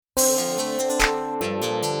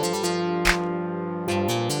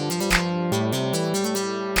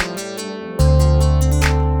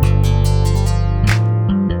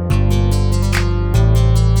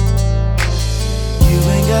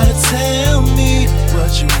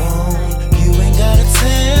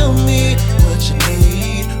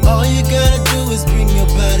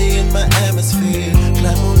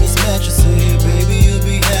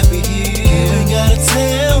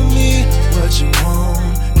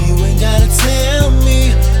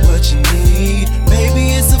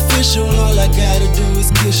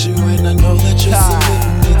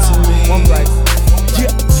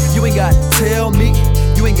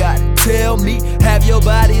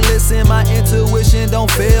listen, my intuition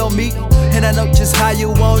don't fail me. And I know just how you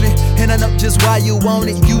want it, and I know just why you want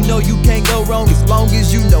it. You know you can't go wrong as long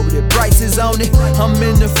as you know that Bryce is on it. I'm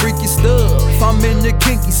in the freaky stuff, I'm in the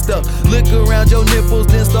kinky stuff. Look around your nipples,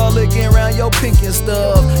 then start looking around your pink and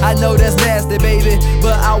stuff. I know that's nasty, baby,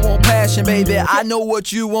 but I want passion, baby. I know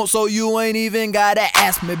what you want, so you ain't even gotta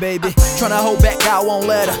ask me, baby. Tryna hold back, I won't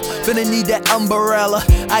let her. Finna need that umbrella.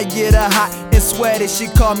 I get her hot and sweaty, she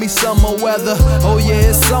call me summer weather. Oh yeah,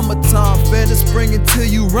 it's summertime, finna spring until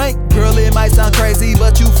you rank. Girl, it might sound crazy,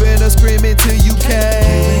 but you finna scream until you can.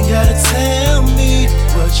 You ain't gotta tell me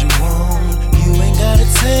what you want. You ain't gotta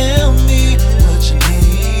tell me what you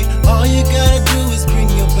need. All you gotta do is bring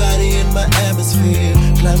your body in my atmosphere.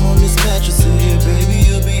 Climb on this mattress here, baby,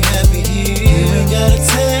 you'll be happy here. You ain't gotta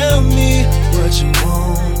tell me what you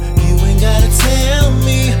want. You ain't gotta tell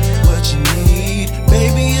me what you need.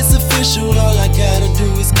 Baby, it's official, all I gotta do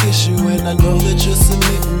is kiss you, and I know that you're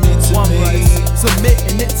submitting it to me.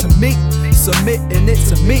 Submitting it to me, submitting it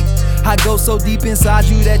to me. I go so deep inside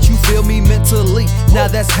you that you feel me mentally. Now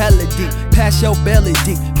that's hella deep, past your belly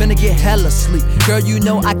deep, finna get hella sleep. Girl, you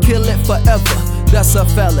know I kill it forever, that's a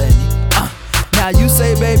felony. Now you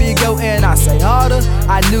say baby go and I say harder,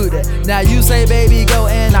 I knew that. Now you say baby go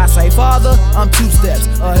and I say father, I'm 2 steps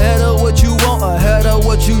ahead of what you want, ahead of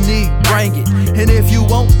what you need, bring it. And if you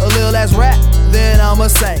want a little less rap, then I'ma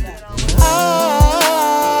sing it.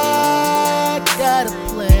 I got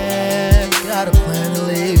a plan to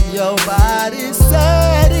leave your body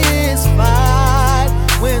satisfied.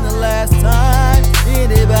 When the last time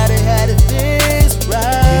anybody had it this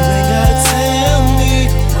right? You ain't gotta tell me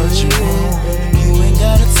what you want. You ain't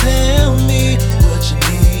gotta tell me what you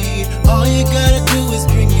need. All you gotta do is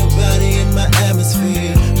bring your body in my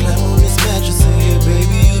atmosphere. Climb on this mattress here,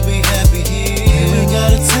 baby, you'll be happy here. You ain't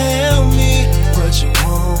gotta tell me what you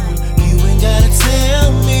want. You ain't gotta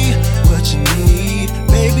tell me what you need.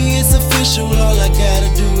 Baby, it's official, all I gotta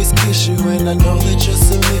do is kiss you, and I know that you're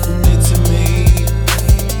submitting it to me.